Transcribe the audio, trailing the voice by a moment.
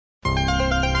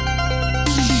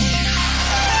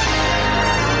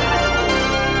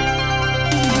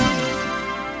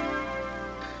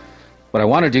what I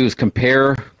want to do is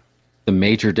compare the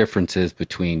major differences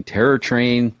between Terror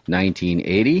Train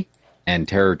 1980 and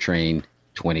Terror Train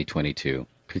 2022.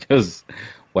 Because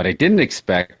what I didn't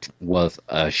expect was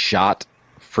a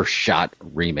shot-for-shot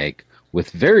remake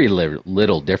with very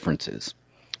little differences.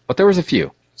 But there was a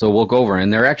few. So we'll go over,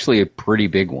 and they're actually pretty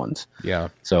big ones. Yeah.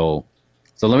 So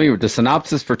the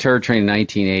synopsis for Terror Train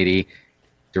 1980,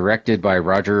 directed by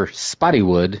Roger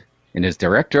Spottywood in his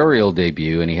directorial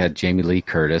debut, and he had Jamie Lee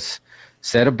Curtis.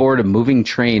 Set aboard a moving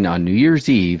train on New Year's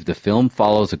Eve, the film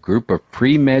follows a group of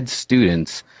pre-med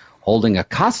students holding a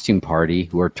costume party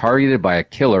who are targeted by a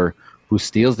killer who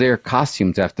steals their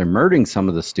costumes after murdering some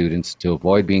of the students to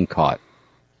avoid being caught.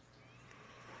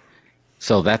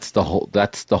 So that's the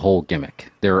whole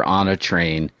gimmick. They're on a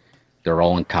train. They're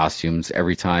all in costumes.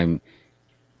 Every time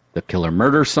the killer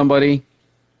murders somebody,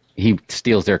 he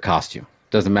steals their costume.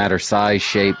 Doesn't matter size,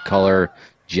 shape, color,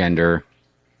 gender.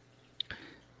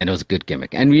 And it was a good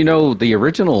gimmick. And, the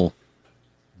original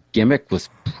gimmick was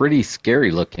pretty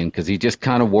scary looking because he just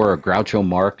kind of wore a Groucho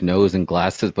Marx nose and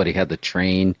glasses, but he had the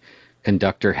train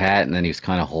conductor hat, and then he was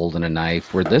kind of holding a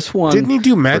knife. Where this one... Didn't he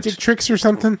do magic tricks or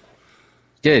something?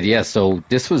 Did, yeah. So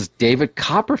this was David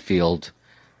Copperfield.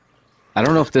 I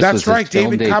don't know if this was That's right. his film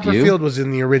David debut. Copperfield was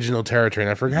in the original Terror Train.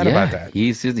 I forgot about that.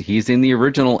 He's in the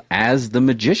original as the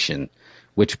magician,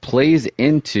 which plays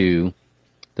into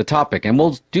the topic. And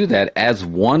we'll do that as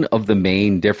one of the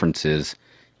main differences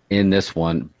in this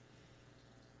one.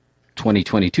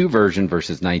 2022 version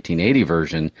versus 1980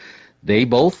 version. They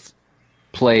both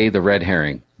play the red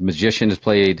herring. Magician is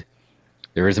played.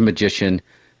 There is a magician.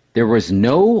 There was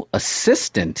no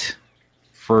assistant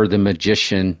for the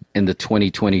magician in the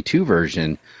 2022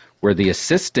 version, where the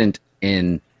assistant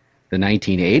in the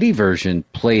 1980 version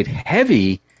played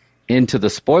heavy into the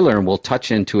spoiler, and we'll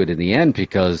touch into it in the end,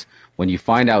 because when you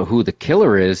find out who the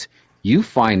killer is, you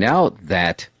find out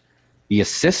that the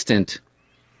assistant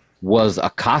was a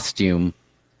costume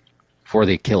for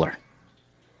the killer.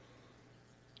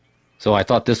 So I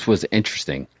thought this was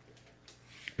interesting,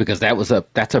 because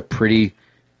that's a pretty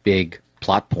big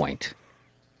plot point.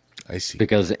 I see.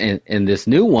 Because in this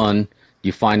new one,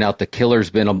 you find out the killer's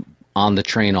been on the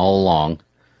train all along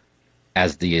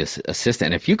as the assistant.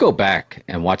 And if you go back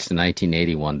and watch the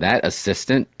 1981, that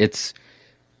assistant,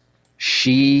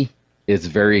 she is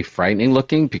very frightening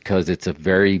looking, because it's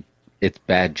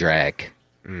bad drag.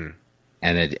 Mm.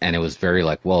 And it was very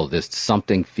like, whoa,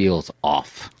 something feels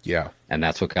off. Yeah. And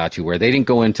that's what got you. Where they didn't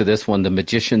go into this one,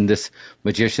 this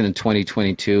magician in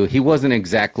 2022, he wasn't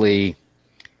exactly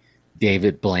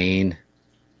David Blaine.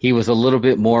 He was a little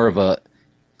bit more of a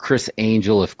Chris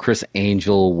Angel, if Chris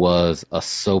Angel was a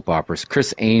soap opera.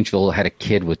 Chris Angel had a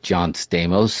kid with John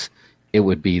Stamos. It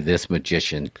would be this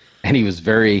magician. And he was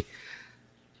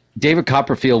David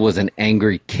Copperfield was an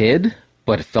angry kid,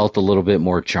 but it felt a little bit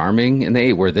more charming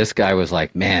where this guy was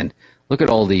like, man, look at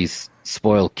all these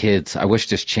spoiled kids. I wish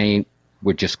this chain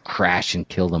would just crash and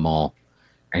kill them all.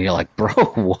 And you're like, bro,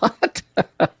 what?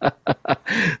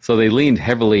 So they leaned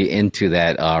heavily into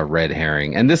that red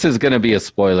herring. And this is going to be a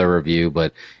spoiler review,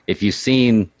 but if you've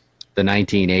seen the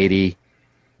 1980,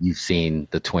 you've seen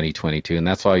the 2022. And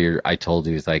that's why I told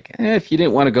you, it's like, if you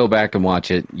didn't want to go back and watch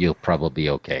it, you'll probably be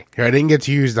okay. Here, I didn't get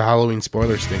to use the Halloween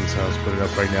spoilers thing, so I'll just put it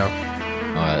up right now.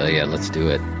 Yeah, let's do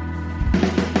it.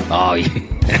 Oh,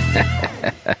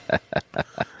 yeah.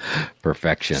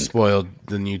 Perfection. Spoiled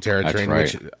the new Terror Train,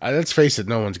 right. Which, let's face it,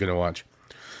 no one's going to watch.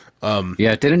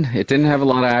 Yeah, it didn't have a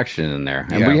lot of action in there.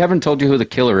 And we haven't told you who the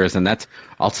killer is, and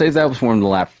I'll save that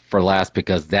one for last,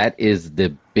 because that is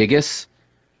the biggest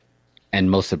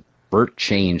and most abrupt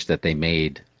change that they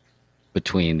made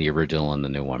between the original and the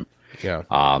new one.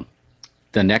 Yeah.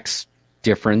 The next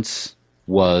difference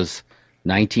was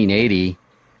 1980,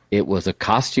 it was a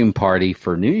costume party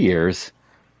for New Year's.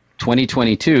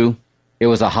 2022, it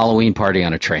was a Halloween party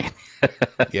on a train.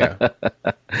 Yeah.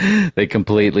 They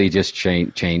completely just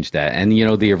changed that. And,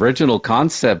 the original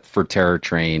concept for Terror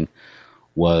Train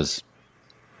was,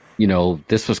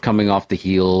 this was coming off the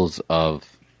heels of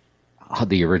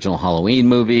the original Halloween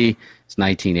movie. It's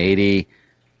 1980.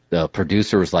 The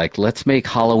producer was like, let's make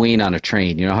Halloween on a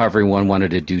train. You know how everyone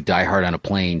wanted to do Die Hard on a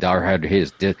plane? Die Hard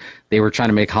they were trying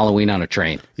to make Halloween on a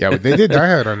train. Yeah, but they did Die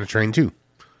Hard on a train too.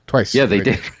 Twice. Yeah, they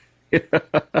did.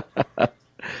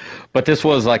 But this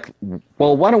was like,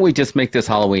 well, why don't we just make this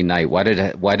Halloween night? Why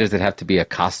does it have to be a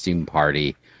costume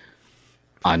party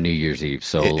on New Year's Eve?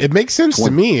 So it makes sense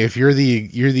to me. If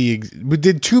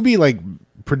did Tubi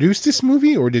produce this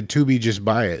movie, or did Tubi just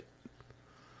buy it?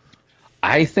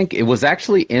 I think it was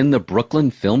actually in the Brooklyn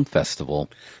Film Festival.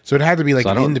 So it had to be an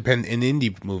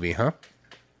indie movie, huh?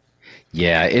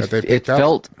 Yeah, it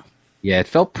felt Yeah, it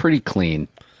felt pretty clean.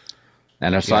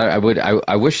 And so Yeah.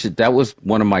 I wish that was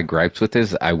one of my gripes with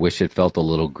this. I wish it felt a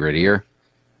little grittier.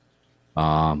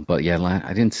 But yeah,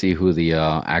 I didn't see who the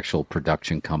actual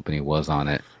production company was on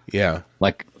it. Yeah.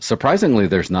 Like surprisingly,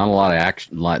 there's not a lot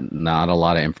of not a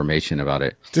lot of information about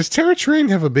it. Does Terror Train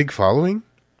have a big following?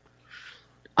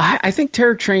 I think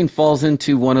Terror Train falls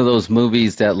into one of those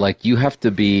movies that like you have to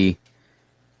be.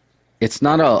 It's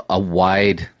not a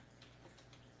wide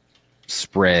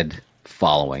spread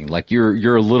following. Like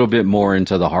you're a little bit more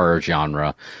into the horror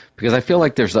genre because I feel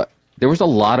like there was a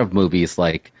lot of movies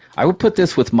like I would put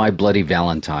this with My Bloody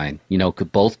Valentine,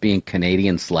 both being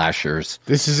Canadian slashers.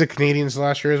 This is a Canadian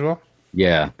slasher as well?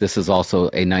 Yeah, this is also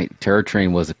a night Terror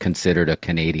Train was considered a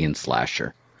Canadian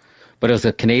slasher. But it was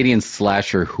a Canadian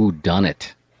slasher who done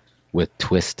it with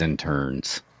twists and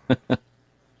turns.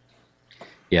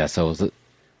 Yeah, so it was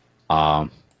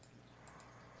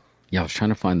yeah, I was trying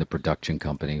to find the production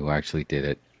company who actually did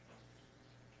it.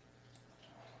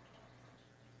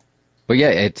 But yeah,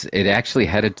 it actually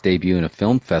had its debut in a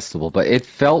film festival, but it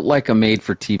felt like a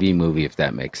made-for-TV movie, if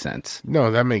that makes sense.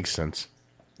 No, that makes sense.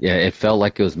 Yeah, it felt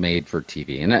like it was made for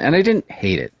TV, and I didn't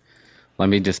hate it. Let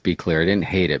me just be clear, I didn't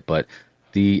hate it, but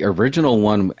the original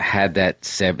one had that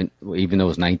even though it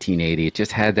was 1980, it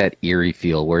just had that eerie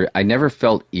feel where I never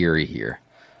felt eerie here.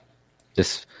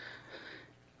 Just,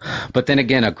 but then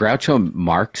again, a Groucho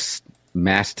Marx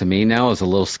mask to me now is a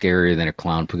little scarier than a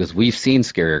clown because we've seen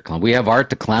scarier clown. We have Art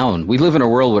the Clown. We live in a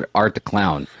world with Art the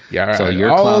Clown. Yeah, so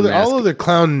your all clown mask, all of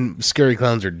the scary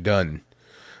clowns are done.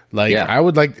 Like yeah. I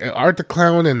would like Art the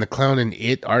Clown and the clown in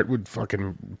It. Art would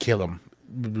fucking kill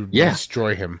him, Yeah.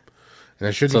 destroy him. And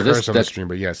I shouldn't curse on the stream,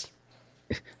 but yes.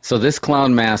 So this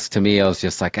clown mask to me, I was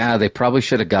just like, they probably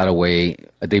should have got away.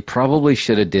 They probably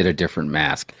should have did a different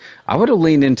mask. I would have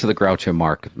leaned into the Groucho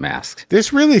Marx mask.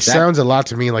 This really sounds a lot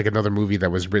to me like another movie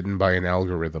that was written by an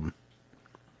algorithm.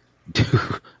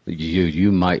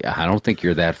 You might. I don't think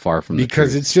you're that far from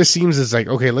because the it just seems as like,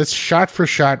 okay, let's shot for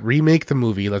shot remake the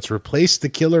movie. Let's replace the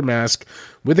killer mask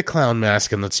with a clown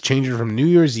mask, and let's change it from New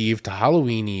Year's Eve to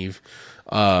Halloween Eve.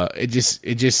 It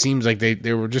just seems like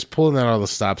they were just pulling out all the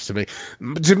stops to make.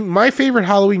 My favorite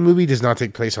Halloween movie does not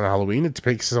take place on Halloween. It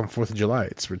takes place on 4th of July.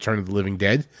 It's Return of the Living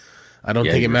Dead. I don't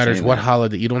think it matters what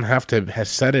holiday. You don't have to have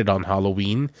set it on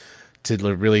Halloween to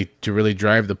really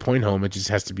drive the point home. It just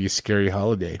has to be a scary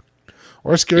holiday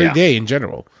or a scary day in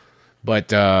general.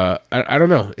 But I don't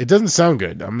know. It doesn't sound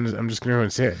good. I'm just going to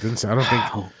say it. Doesn't sound, I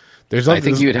don't think there's. I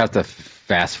think you would have to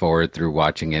fast forward through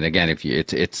watching it again. If you,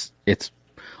 it's.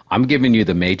 I'm giving you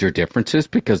the major differences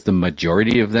because the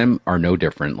majority of them are no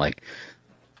different. Like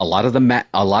a lot of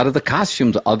the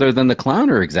costumes, other than the clown,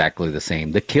 are exactly the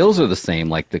same. The kills are the same.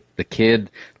 Like the kid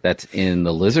that's in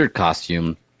the lizard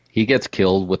costume, he gets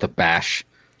killed with a bash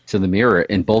to the mirror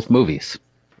in both movies.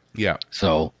 Yeah.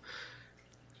 So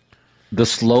the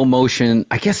slow motion,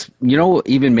 I guess,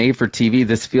 even made for TV,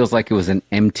 this feels like it was an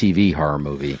MTV horror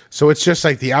movie. So it's just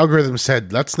like the algorithm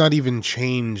said, let's not even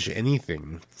change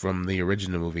anything from the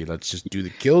original movie. Let's just do the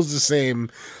kills the same.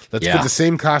 Let's put the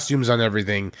same costumes on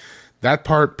everything. That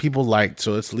part people liked,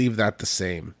 so let's leave that the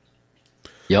same.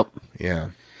 Yep. Yeah.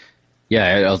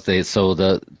 Yeah, so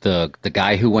the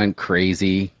guy who went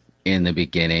crazy in the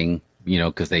beginning,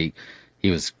 because he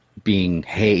was being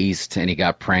hazed and he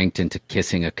got pranked into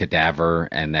kissing a cadaver,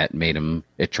 and that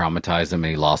it traumatized him,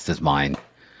 and he lost his mind.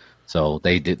 So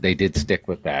they did stick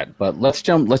with that. But let's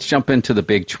jump into the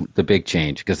big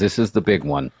change, because this is the big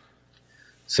one.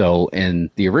 So in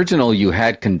the original you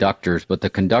had conductors, but the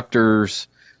conductors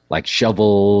like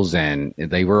shovels, and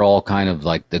they were all kind of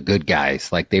like the good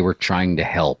guys, like they were trying to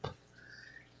help.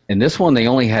 In this one they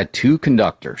only had 2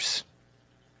 conductors.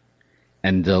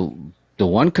 And the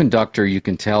one conductor, you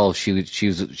can tell she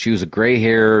was a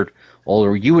gray-haired,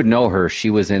 older. You would know her. She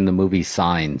was in the movie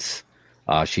Signs.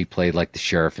 She played like the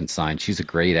sheriff in Signs. She's a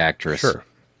great actress. Sure.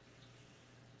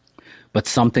 But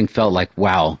something felt like,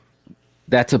 wow,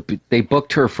 they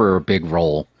booked her for a big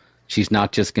role. She's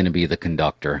not just going to be the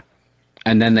conductor.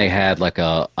 And then they had like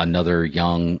another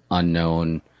young,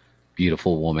 unknown,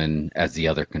 beautiful woman as the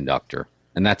other conductor.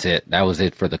 And that's it. That was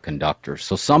it for the conductor.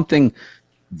 So something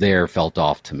there felt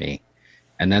off to me.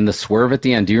 And then the swerve at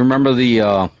the end. Do you remember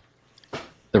the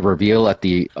reveal at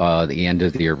the end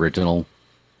of the original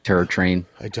Terror Train?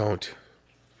 I don't.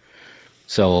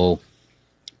 So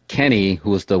Kenny, who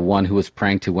was the one who was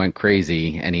pranked, who went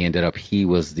crazy, and he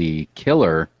was the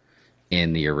killer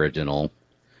in the original,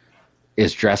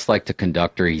 is dressed like the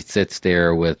conductor. He sits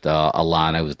there with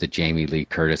Alana, who's the Jamie Lee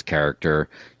Curtis character,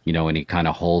 and he kind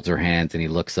of holds her hands, and he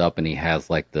looks up, and he has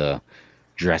like the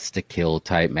dress to kill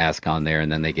type mask on there,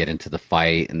 and then they get into the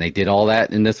fight, and they did all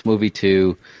that in this movie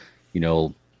too, you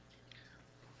know.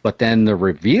 But then the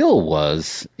reveal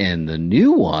was in the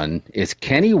new one is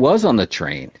Kenny was on the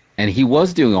train and he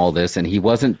was doing all this, and he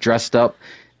wasn't dressed up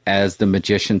as the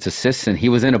magician's assistant. He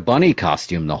was in a bunny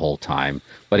costume the whole time,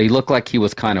 but he looked like he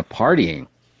was kind of partying.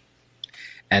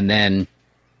 And then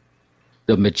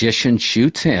the magician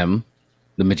shoots him.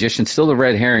 The magician's still the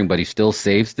red herring, but he still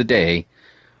saves the day.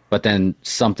 But then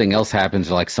something else happens,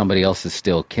 like somebody else is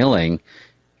still killing.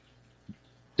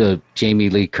 The Jamie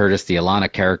Lee Curtis, the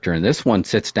Alana character in this one,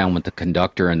 sits down with the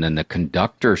conductor, and then the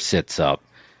conductor sits up,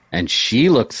 and she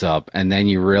looks up, and then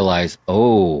you realize,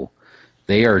 oh,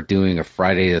 they are doing a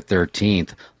Friday the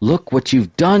 13th. Look what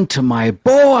you've done to my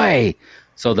boy.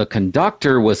 So the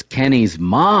conductor was Kenny's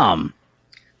mom.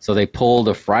 So they pulled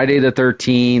a Friday the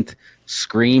 13th,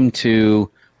 Scream 2,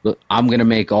 look, I'm going to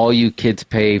make all you kids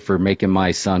pay for making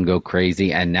my son go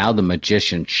crazy. And now the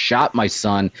magician shot my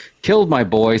son, killed my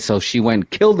boy. So she went and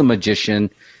killed the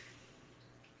magician.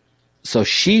 So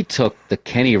she took the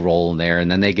Kenny role in there,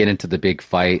 and then they get into the big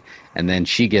fight, and then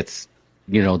she gets,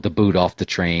 you know, the boot off the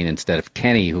train instead of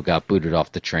Kenny, who got booted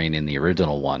off the train in the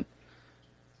original one.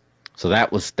 So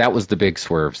that was the big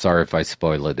swerve. Sorry if I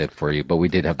spoiled it for you, but we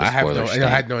did have the spoilers. I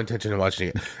had no intention of watching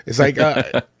it. It's like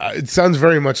it sounds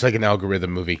very much like an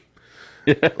algorithm movie.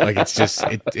 Like it's just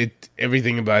it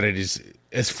everything about it is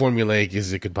as formulaic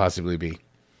as it could possibly be.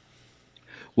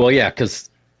 Well, yeah,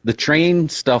 because the train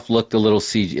stuff looked a little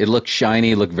CG. It looked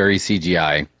shiny, looked very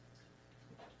CGI.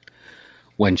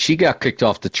 When she got kicked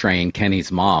off the train,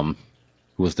 Kenny's mom,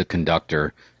 who was the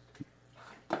conductor,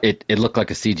 it looked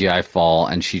like a CGI fall,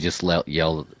 and she just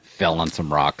fell on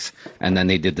some rocks. And then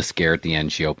they did the scare at the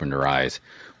end. She opened her eyes.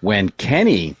 When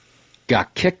Kenny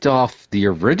got kicked off the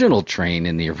original train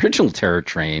in the original Terror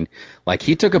Train, like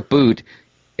he took a boot,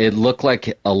 it looked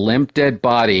like a limp dead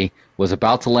body was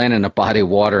about to land in a body of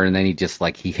water, and then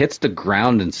he hits the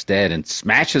ground instead and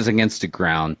smashes against the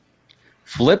ground,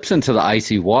 flips into the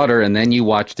icy water, and then you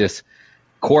watch this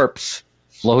corpse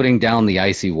floating down the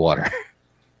icy water.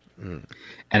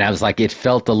 And I was like, it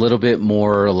felt a little bit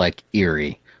more like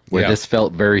eerie, where this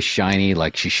felt very shiny,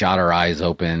 like she shot her eyes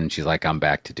open, and she's like, I'm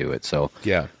back to do it. So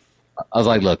yeah, I was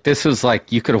like, look, this was like,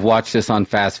 you could have watched this on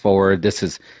fast forward. This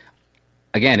is,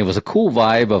 again, it was a cool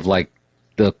vibe of like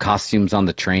the costumes on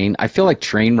the train. I feel like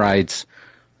train rides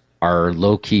are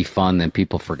low-key fun, and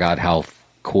people forgot how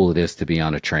cool it is to be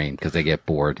on a train because they get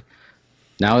bored.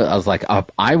 Now I was like,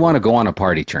 I want to go on a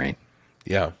party train.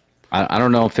 Yeah. I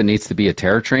don't know if it needs to be a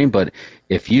terror train, but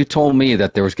if you told me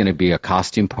that there was going to be a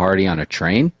costume party on a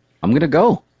train, I'm going to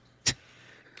go.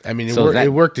 I mean,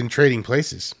 it worked in Trading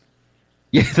Places.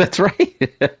 Yeah, that's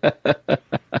right.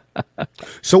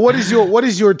 So what is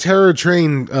your Terror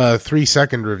Train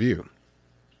 3-second review?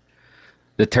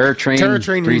 The Terror Train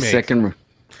 3-second.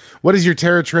 What is your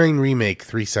Terror Train remake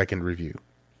 3-second review?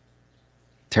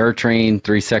 Terror Train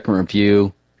 3-second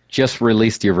review. Just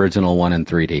released the original one in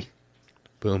 3D.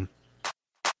 Boom.